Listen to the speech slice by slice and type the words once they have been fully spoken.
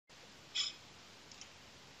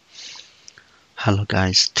Hello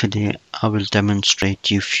guys, today I will demonstrate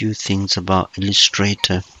you few things about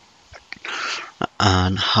Illustrator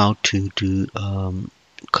and how to do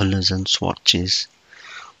colors and swatches.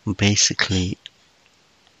 Basically,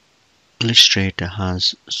 Illustrator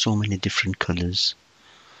has so many different colors.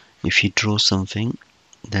 If you draw something,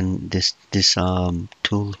 then this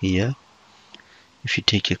tool here, if you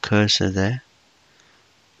take your cursor there,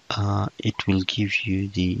 it will give you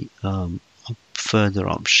the further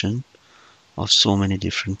option of so many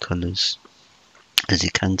different colors. As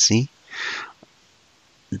you can see,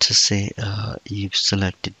 just say you've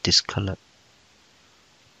selected this color.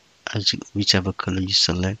 Whichever color you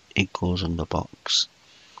select, it goes on the box.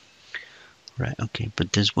 Right, okay,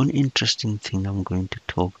 but there's one interesting thing I'm going to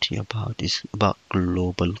talk to you about, is about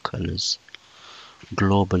global colors.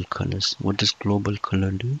 Global colors. What does global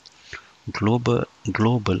color do? Global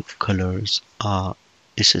colors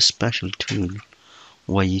is a special tool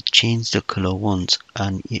where you change the color once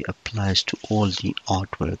and it applies to all the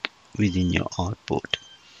artwork within your artboard.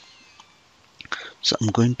 So I'm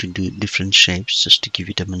going to do different shapes just to give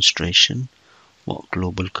you demonstration what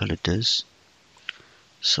global color does.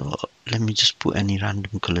 So let me just put any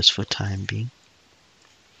random colors for time being.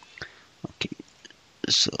 Okay,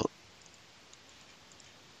 so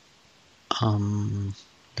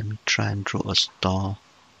let me try and draw a star.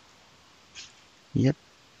 Yep.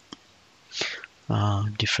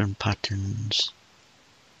 Different patterns,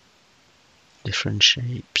 different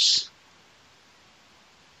shapes.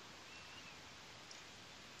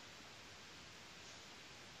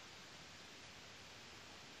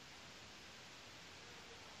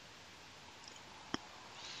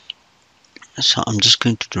 So I'm just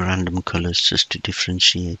going to do random colors just to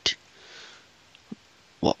differentiate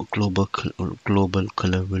what global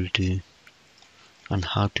color will do and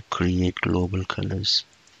how to create global colors.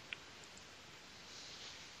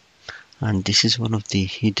 And this is one of the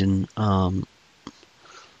hidden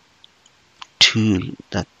tool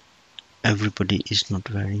that everybody is not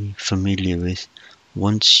very familiar with.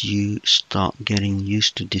 Once you start getting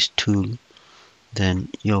used to this tool, then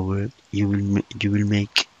your work you will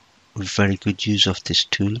make very good use of this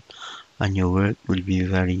tool, and your work will be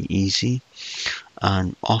very easy.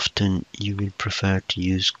 And often you will prefer to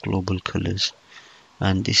use global colors,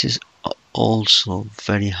 and this is also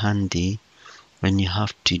very handy when you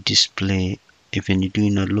have to display, if when you're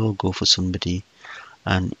doing a logo for somebody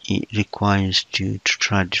and it requires you to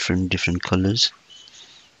try different colors.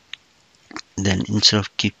 Then instead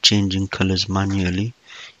of keep changing colors manually,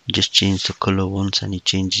 you just change the color once and it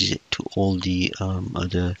changes it to all the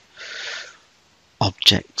other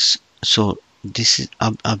objects. So this is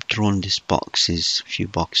I've drawn these boxes, few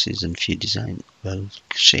boxes and few design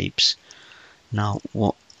shapes. Now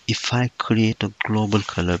what if I create a global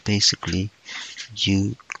color? Basically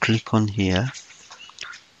you click on here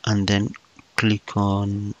and then click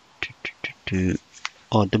on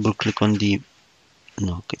or double click on the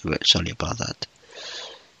okay, wait, sorry about that.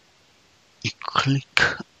 You click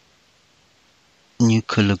new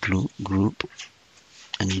color group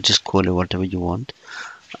and you just call it whatever you want,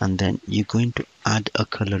 and then you're going to add a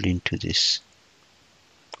color into this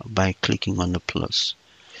by clicking on the plus.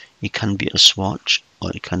 It can be a swatch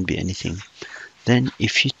or it can be anything. Then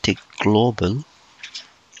if you take global,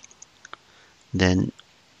 then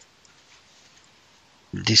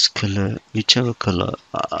this color, whichever color,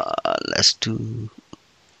 let's do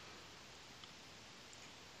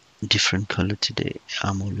different color today.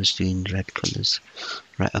 I'm always doing red colors.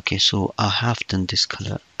 Right, okay, so I have done this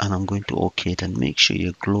color and I'm going to OK it, and make sure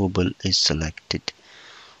your global is selected.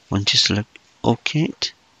 Once you select OK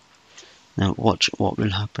it, now watch what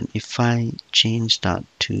will happen if I change that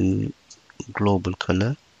to global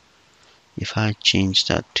color. If I change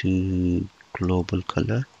that to global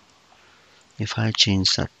color, if I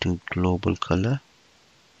change that to global color,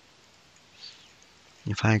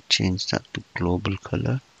 if I change that to global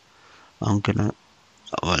color, I'm gonna,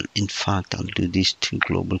 well, in fact I'll do these two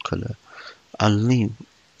global color. I'll leave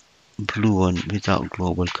blue one without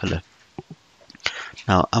global color.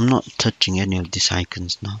 Now I'm not touching any of these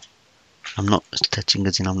icons now. I'm not touching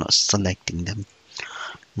as in I'm not selecting them.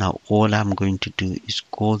 Now all I'm going to do is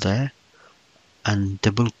go there and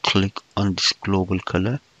double click on this global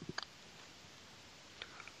color,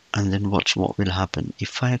 and then watch what will happen.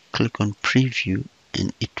 If I click on preview,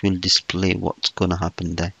 and it will display what's gonna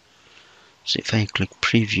happen there. So if I click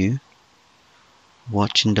preview,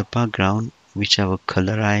 watch in the background, whichever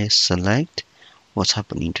color I select, what's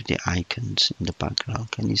happening to the icons in the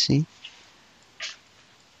background. Can you see?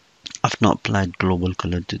 I've not applied global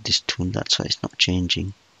color to this tool, that's why it's not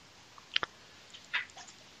changing.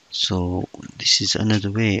 So this is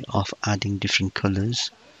another way of adding different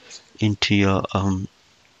colors into your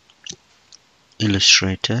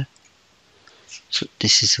Illustrator. So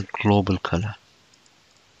this is a global color.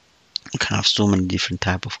 You can have so many different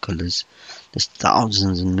type of colors. There's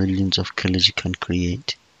thousands and millions of colors you can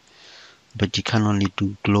create, but you can only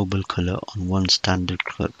do global color on one standard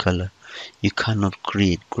color. You cannot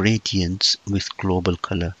create gradients with global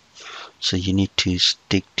color, so you need to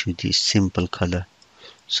stick to the simple color.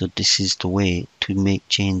 So this is the way to make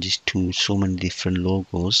changes to so many different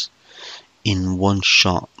logos in one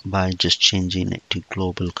shot by just changing it to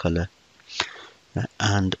global color.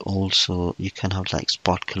 And also you can have like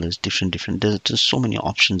spot colors, different there's just so many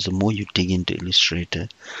options. The more you dig into Illustrator,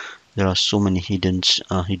 there are so many hidden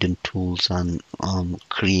tools and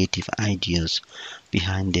creative ideas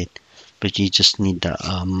behind it, but you just need the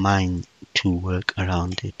mind to work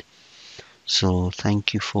around it. So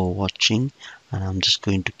thank you for watching, and I'm just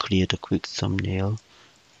going to create a quick thumbnail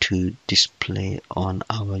to display on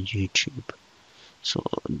our YouTube. So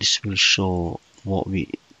this will show what we're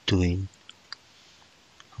doing.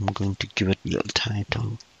 I'm going to give it a little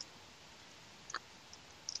title: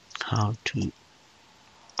 how to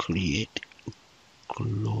create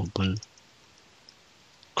global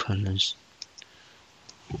colors,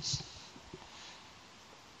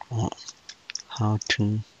 or how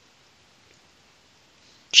to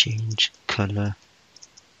change color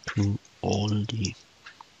to all the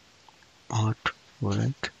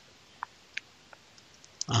artwork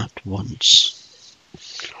at once.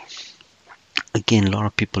 Again, a lot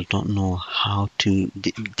of people don't know how to,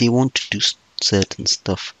 they want to do certain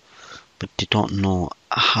stuff, but they don't know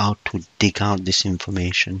how to dig out this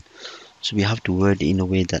information. So we have to word it in a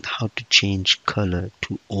way that how to change color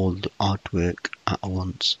to all the artwork at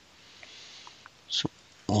once. So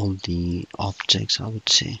all the objects, I would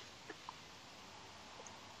say,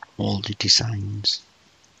 all the designs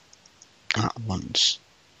at once.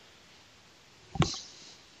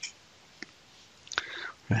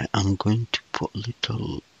 Right, I'm going to put a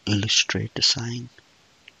little Illustrator sign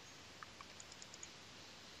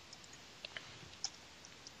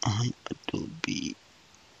on Adobe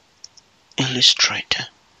Illustrator.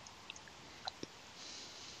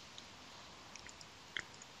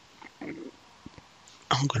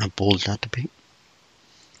 I'm gonna bold that a bit.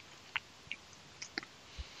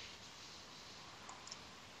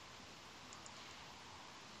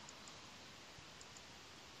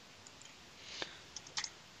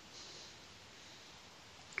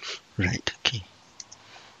 Right, okay.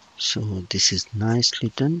 So this is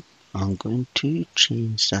nicely done. I'm going to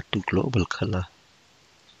change that to global color.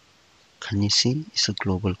 Can you see it's a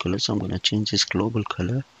global color? So I'm going to change this global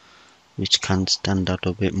color, which can stand out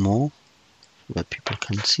a bit more where people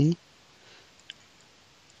can see.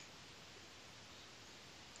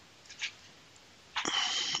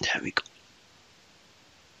 There we go.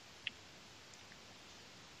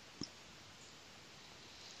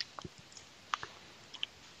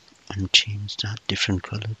 And change that different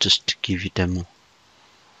color just to give you demo.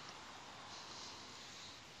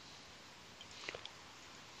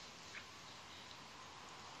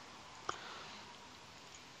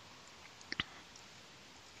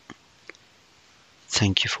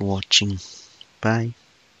 Thank you for watching. Bye.